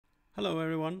Hello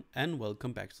everyone and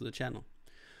welcome back to the channel.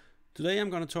 Today I'm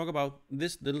going to talk about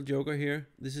this little joker here.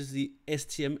 This is the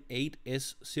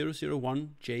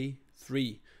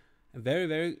STM8S001J3. A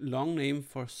very long name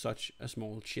for such a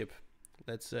small chip.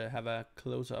 Let's have a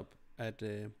close up at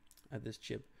this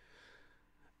chip.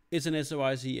 It's an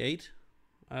SOIC 8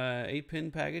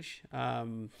 8-pin package.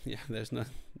 Yeah, there's not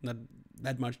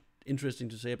that much interesting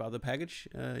to say about the package.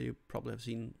 You probably have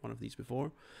seen one of these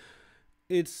before.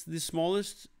 It's the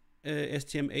smallest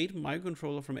STM8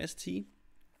 microcontroller from ST,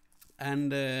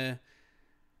 and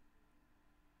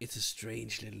it's a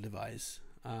strange little device.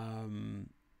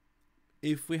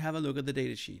 If we have a look at the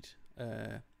datasheet,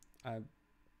 I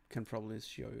can probably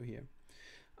show you here.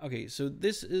 Okay, so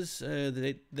this is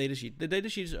the datasheet. The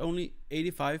datasheet is only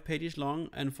 85 pages long,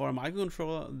 and for a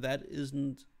microcontroller, that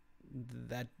isn't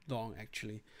that long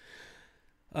actually.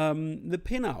 The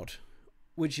pinout,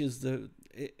 which is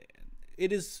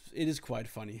it is quite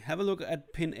funny. Have a look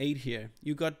at pin 8 here.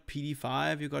 You got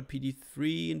PD5, you got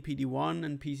PD3 and PD1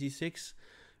 and PC6.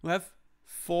 You have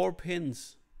 4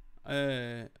 pins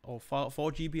or 4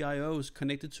 GPIOs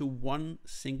connected to one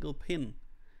single pin.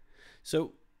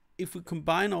 So if we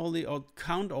combine all the or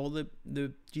count all the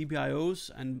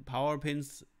GPIOs and power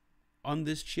pins on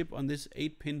this chip, on this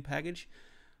 8-pin package,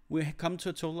 we come to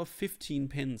a total of 15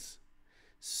 pins.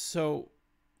 So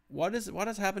what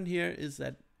has happened here is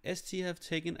that ST have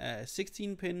taken a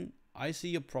 16-pin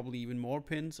IC, or probably even more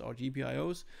pins or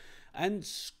GPIOs, and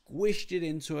squished it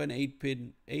into an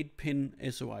 8-pin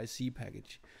SOIC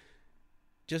package.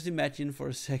 Just imagine for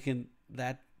a second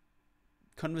that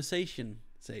conversation.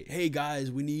 Say, hey guys,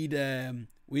 we need a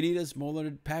smaller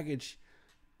package,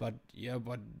 but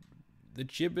the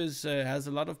chip has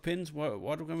a lot of pins.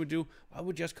 What can we do? I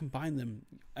would just combine them.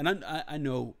 And I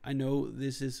know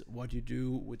this is what you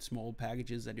do with small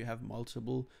packages, that you have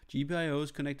multiple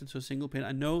GPIOs connected to a single pin.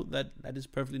 I know that is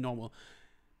perfectly normal,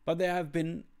 but there have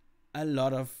been a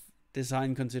lot of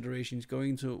design considerations going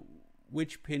into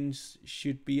which pins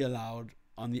should be allowed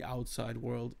on the outside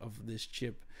world of this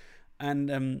chip.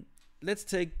 And let's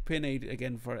take pin 8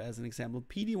 again as an example.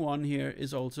 PD1 here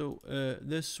is also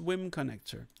the SWIM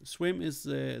connector. SWIM is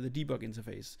the debug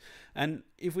interface. And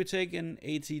if we take an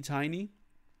AT Tiny,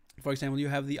 for example, you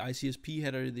have the ICSP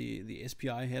header, the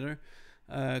SPI header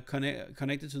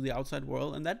connected to the outside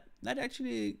world, and that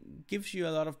actually gives you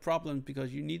a lot of problems,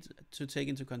 because you need to take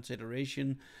into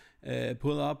consideration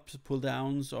pull-ups,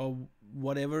 pull-downs, or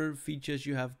whatever features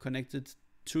you have connected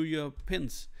to your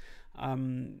pins.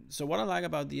 So what I like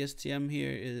about the STM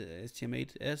here,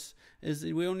 STM8S, is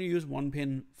that we only use one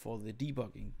pin for the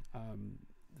debugging.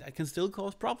 That can still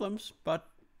cause problems, but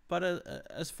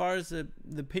as far as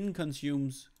the pin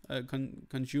consuming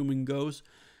goes,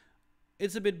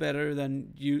 it's a bit better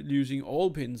than using all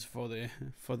pins for the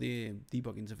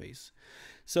debug interface.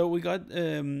 So we got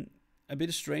a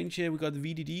bit strange here. We got the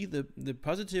VDD, the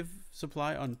positive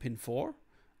supply on pin 4,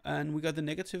 and we got the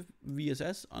negative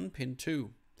VSS on pin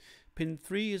 2. Pin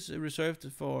 3 is reserved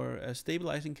for a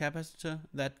stabilizing capacitor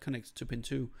that connects to pin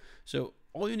 2. So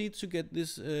all you need to get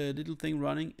this little thing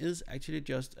running is actually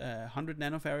just a 100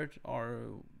 nanofarad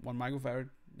or 1 microfarad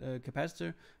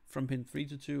capacitor from pin 3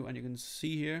 to 2. And you can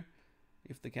see here,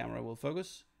 if the camera will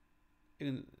focus,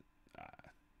 you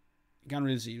can't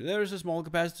really see. There is a small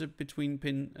capacitor between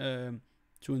pin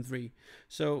 2 and 3.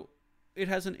 So it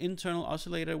has an internal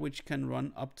oscillator which can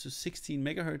run up to 16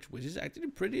 megahertz, which is actually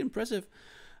pretty impressive.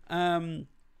 And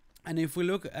if we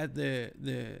look at the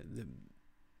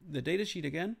data sheet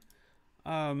again,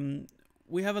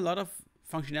 we have a lot of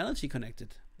functionality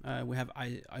connected. We have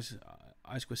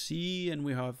I2C, and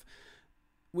we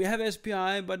have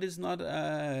SPI, but it's not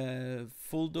a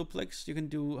full duplex. You can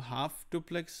do half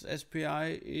duplex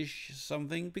SPI-ish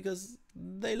something, because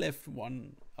they left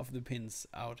one of the pins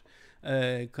out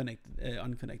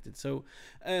unconnected. So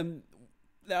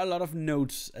there are a lot of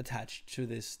notes attached to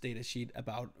this datasheet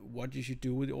about what you should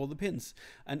do with all the pins.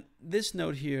 And this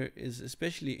note here is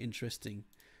especially interesting.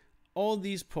 All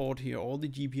these ports here, all the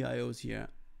GPIOs here,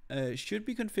 should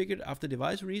be configured after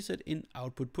device reset in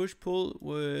output push-pull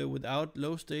with output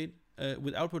low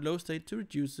state to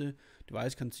reduce the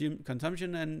device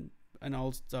consumption and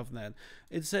all stuff like that.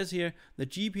 It says here the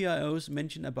GPIOs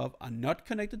mentioned above are not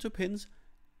connected to pins,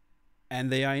 and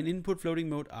they are in input floating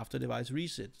mode after device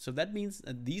reset. So that means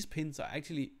that these pins are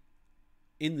actually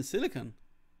in the silicon,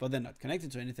 but they're not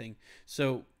connected to anything.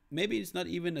 So maybe it's not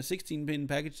even a 16-pin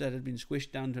package that has been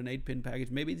squished down to an 8-pin package.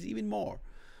 Maybe it's even more.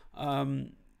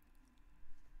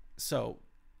 So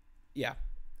yeah,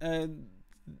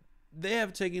 they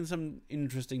have taken some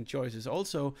interesting choices.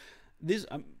 Also, this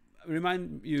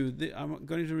I'm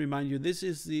going to remind you, this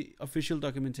is the official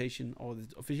documentation or the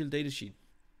official datasheet.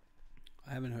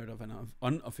 I haven't heard of an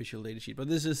unofficial datasheet, but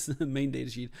this is the main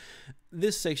datasheet.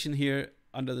 This section here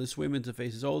under the swim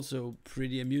interface is also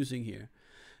pretty amusing here.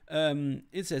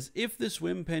 It says, if the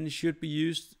swim pen should be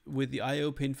used with the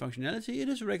IO pin functionality, it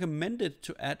is recommended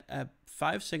to add a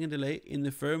 5-second delay in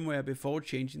the firmware before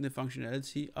changing the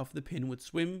functionality of the pin with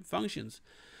swim functions.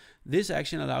 This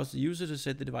action allows the user to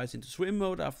set the device into swim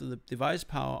mode after the device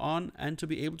power on and to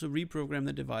be able to reprogram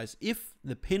the device. If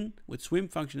the pin with swim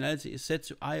functionality is set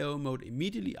to IO mode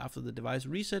immediately after the device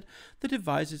reset, the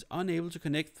device is unable to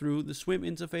connect through the swim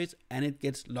interface and it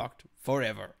gets locked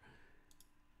forever.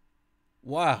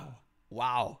 Wow.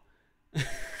 Wow.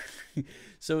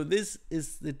 So this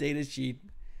is the datasheet.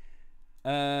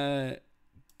 Guys,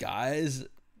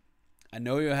 I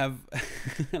know you have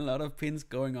a lot of pins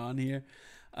going on here.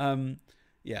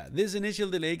 Yeah, this initial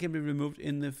delay can be removed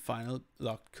in the final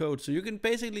locked code. So you can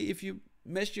basically, if you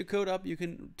mess your code up, you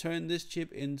can turn this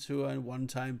chip into a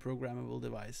one-time programmable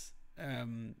device.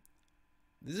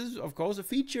 This is, of course, a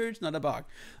feature. It's not a bug.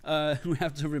 We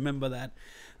have to remember that.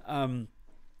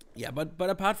 Yeah, but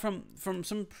apart from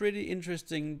some pretty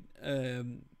interesting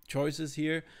choices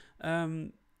here,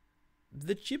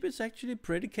 the chip is actually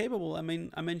pretty capable. I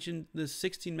mean, I mentioned the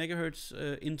 16 megahertz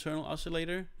internal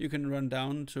oscillator. You can run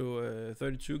down to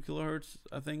 32 kilohertz,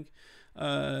 I think.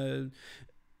 The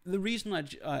reason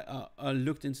I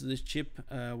looked into this chip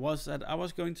was that I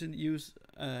was going to use,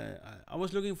 I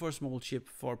was looking for a small chip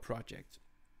for a project.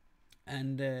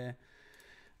 And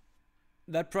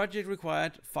that project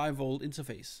required 5-volt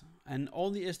interface, and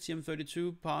all the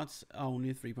STM32 parts are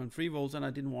only 3.3 volts, and I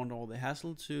didn't want all the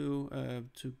hassle to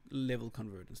level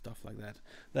convert and stuff like that.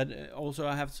 Also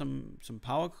I have some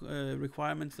power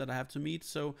requirements that I have to meet,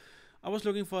 so I was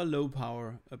looking for a low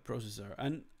power processor,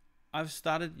 and I've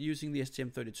started using the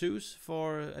STM32s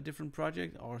for a different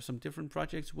project or some different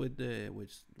projects with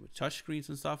touch screens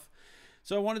and stuff.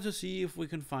 So I wanted to see if we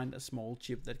can find a small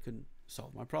chip that can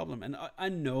solve my problem. And I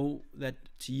know that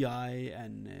TI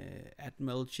and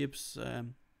Atmel chips, there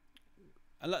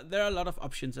are a lot of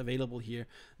options available here.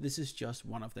 This is just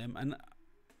one of them. And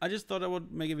I just thought I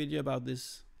would make a video about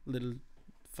this little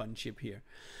fun chip here.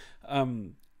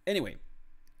 Anyway,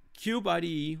 Cube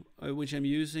IDE, which I'm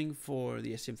using for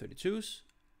the STM32s,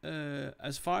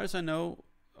 as far as I know,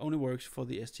 only works for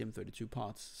the STM32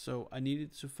 parts. So I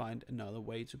needed to find another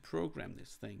way to program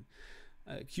this thing.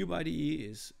 Cube IDE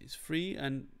is free,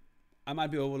 and I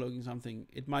might be overlooking something.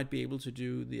 It might be able to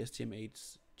do the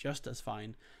STM8s just as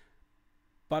fine,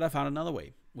 but I found another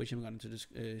way, which I'm going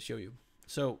to show you.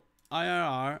 So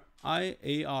IAR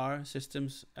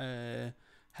systems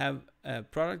have a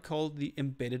product called the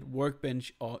Embedded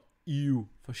Workbench, or EU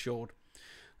for short.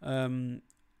 And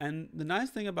the nice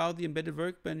thing about the Embedded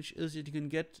Workbench is that you can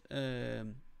get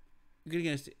an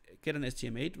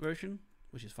STM8 version,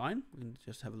 which is fine. We can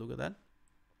just have a look at that.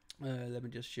 Let me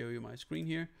just show you my screen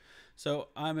here. So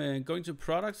I'm going to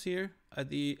products here at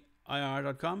the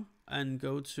IR.com and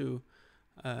go to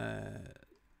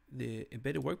the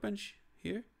Embedded Workbench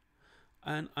here,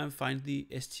 and I find the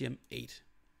STM8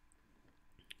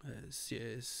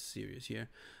 series here.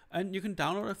 And you can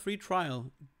download a free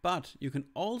trial, but you can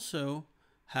also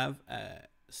have a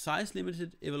size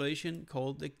limited evaluation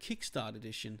called the Kickstart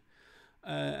edition.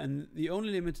 And the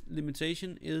only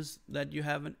limitation is that you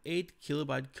have an 8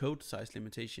 kilobyte code size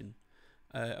limitation.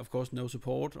 Of course, no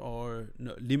support or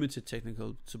no limited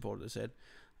technical support, as I said.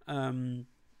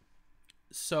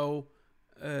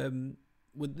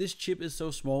 With this chip is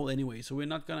so small anyway, so we're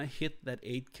not gonna hit that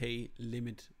 8K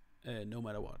limit no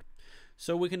matter what.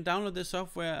 So we can download the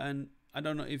software, and I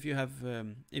don't know if you have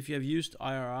used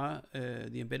IRR,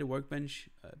 the Embedded Workbench,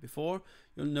 before.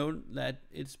 You'll know that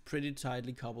it's pretty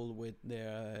tightly coupled with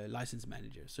their license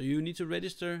manager. So you need to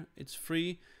register. It's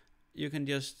free. You can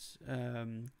just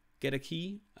get a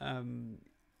key and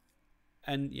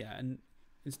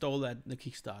install that the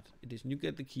Kickstart edition. You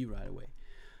get the key right away.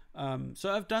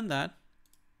 So I've done that.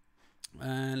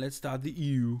 Let's start the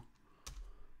EU.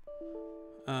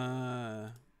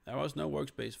 There was no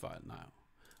workspace file now.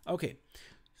 Okay,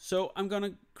 so I'm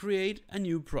gonna create a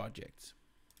new project.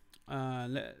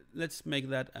 Let's make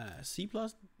that a C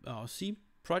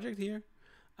project here,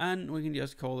 and we can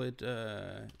just call it.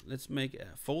 Let's make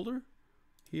a folder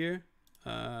here,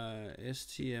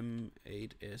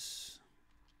 STM8S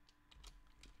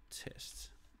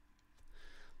test,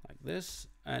 like this,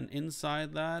 and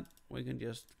inside that we can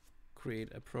just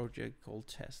create a project called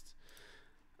test.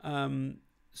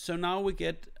 So now we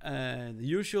get the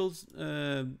usuals.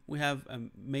 We have a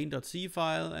main.c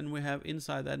file, and we have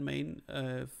inside that main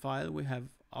file we have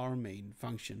our main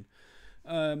function.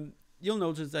 You'll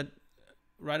notice that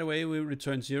right away we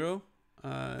return 0.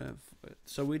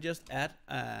 So we just add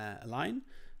a line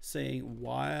saying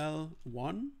while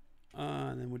 1,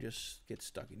 and then we just get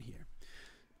stuck in here.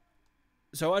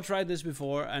 So I tried this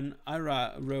before, and I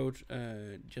wrote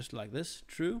just like this,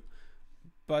 true,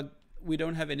 but we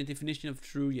don't have any definition of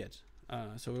true yet,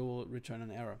 so it will return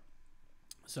an error.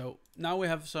 So now we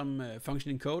have some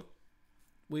functioning code.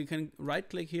 We can right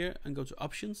click here and go to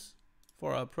options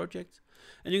for our project,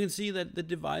 and you can see that the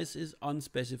device is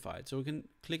unspecified. So we can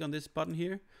click on this button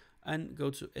here and go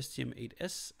to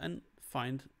STM8S and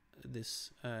find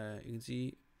this. You can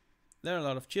see there are a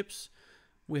lot of chips.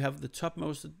 We have the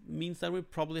topmost. It means that we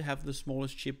probably have the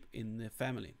smallest chip in the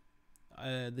family.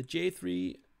 The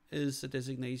J3 is a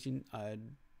designation I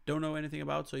don't know anything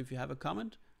about, so if you have a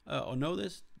comment or know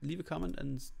this, leave a comment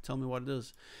and tell me what it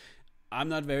is. I'm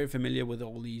not very familiar with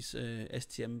all these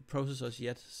STM processors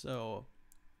yet, so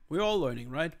we're all learning,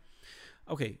 right?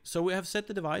 Okay, so we have set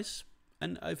the device,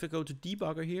 and if I go to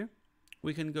debugger here,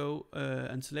 we can go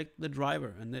and select the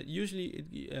driver, and that usually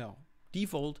it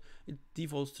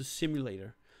defaults to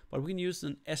simulator, but we can use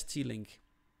an ST-Link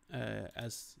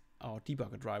as our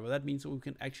debugger driver. That means that we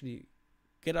can actually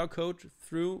get our code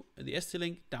through the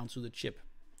ST-Link down to the chip.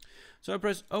 So I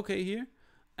press OK here,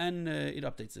 and it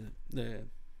updates the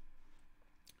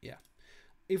yeah.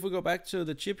 If we go back to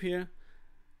the chip here,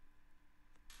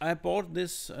 I bought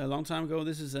this a long time ago.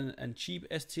 This is a cheap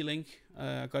ST-Link.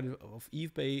 I got it off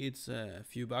eBay. It's a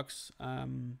few bucks.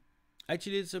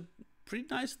 Actually, it's a pretty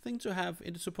nice thing to have.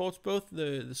 It supports both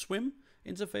the SWIM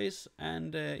interface,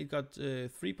 and it got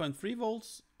 3.3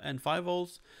 volts and 5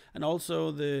 volts, and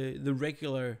also the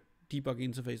regular debug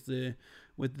interface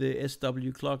with the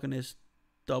SW clock and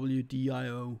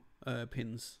SWDIO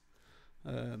pins.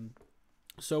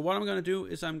 So what I'm going to do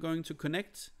is I'm going to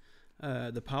connect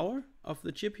the power of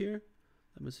the chip here.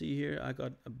 Let me see here. I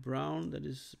got a brown, that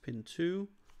is pin 2,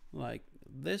 like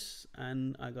this,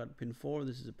 and I got pin 4,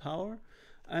 this is a power,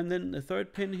 and then the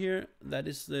third pin here, that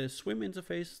is the SWIM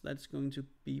interface. That's going to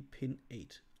be pin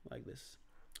 8, like this.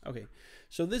 Okay,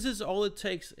 so this is all it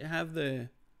takes. I have the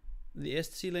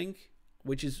ST-Link,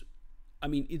 which is, I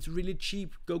mean, it's really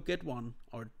cheap. Go get one,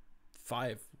 or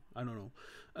 5, I don't know.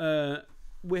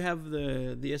 We have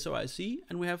the SOIC,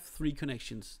 and we have 3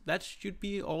 connections. That should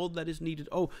be all that is needed.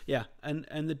 Oh yeah,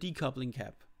 and the decoupling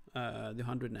cap, the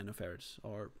 100 nanofarads,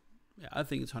 or yeah, I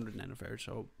think it's 100 nanofarads,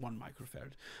 or 1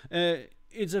 microfarad.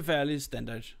 It's a fairly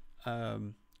standard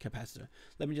capacitor.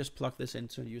 Let me just plug this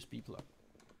into a USB plug.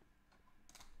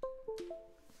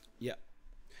 Yeah,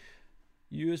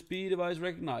 USB device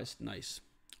recognized. Nice.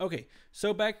 Okay,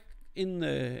 so back in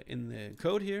the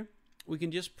code here, we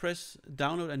can just press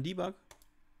download and debug.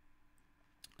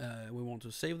 We want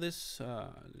to save this.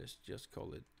 Let's just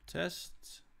call it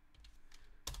test.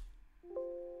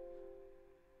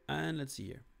 And let's see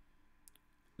here.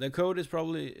 The code is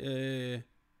probably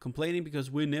complaining because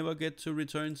we never get to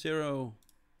return 0,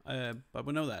 but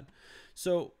we know that.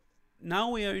 So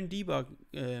now we are in debug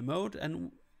mode,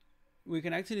 and we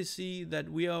can actually see that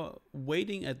we are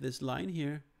waiting at this line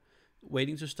here,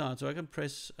 waiting to start. So I can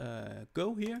press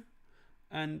go here,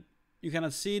 and you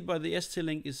cannot see it, but the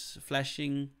ST-Link is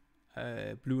flashing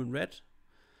blue and red.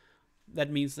 That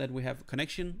means that we have a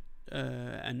connection,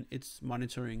 and it's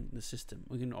monitoring the system.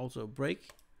 We can also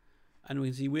break, and we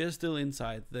can see we are still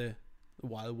inside the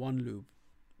while 1 loop,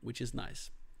 which is nice.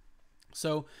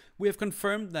 So we have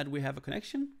confirmed that we have a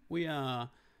connection. We are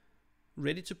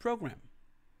ready to program.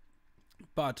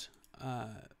 But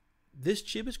this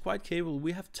chip is quite capable.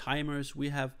 We have timers, we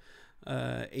have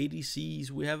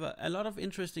ADCs, we have a lot of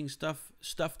interesting stuff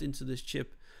stuffed into this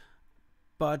chip.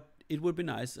 But it would be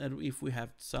nice if we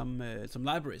have some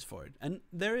libraries for it, and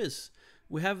there is.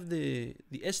 We have the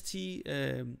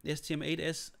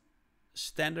STM8S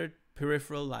standard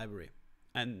peripheral library,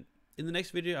 and in the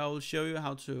next video I will show you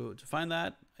how to find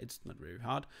that. It's not very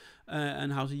hard,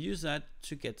 and how to use that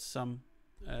to get some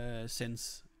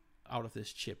sense out of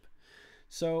this chip.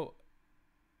 So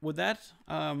with that,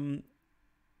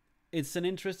 it's an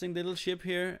interesting little chip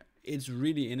here. It's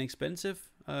really inexpensive.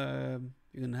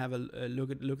 You can have a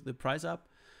look the price up.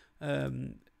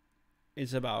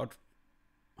 It's about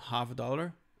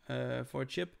 $50 for a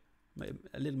chip, maybe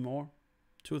a little more,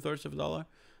 2/3 of a dollar.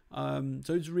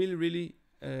 So it's really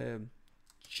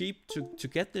cheap to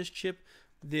get this chip.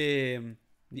 The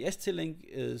ST-Link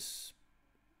is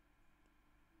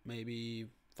maybe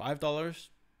 $5,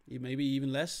 maybe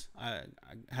even less. I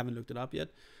haven't looked it up yet,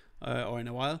 or in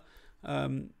a while.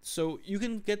 So you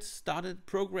can get started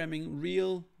programming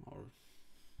real, or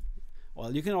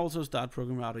well, you can also start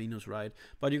programming Arduinos, right?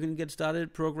 But you can get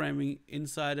started programming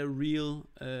inside a real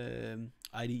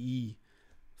IDE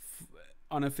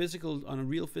on a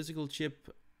real physical chip,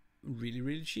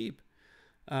 really cheap.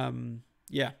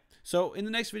 Yeah. So in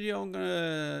the next video, I'm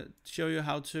gonna show you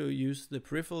how to use the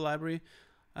peripheral library.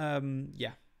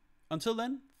 Yeah. Until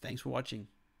then, thanks for watching.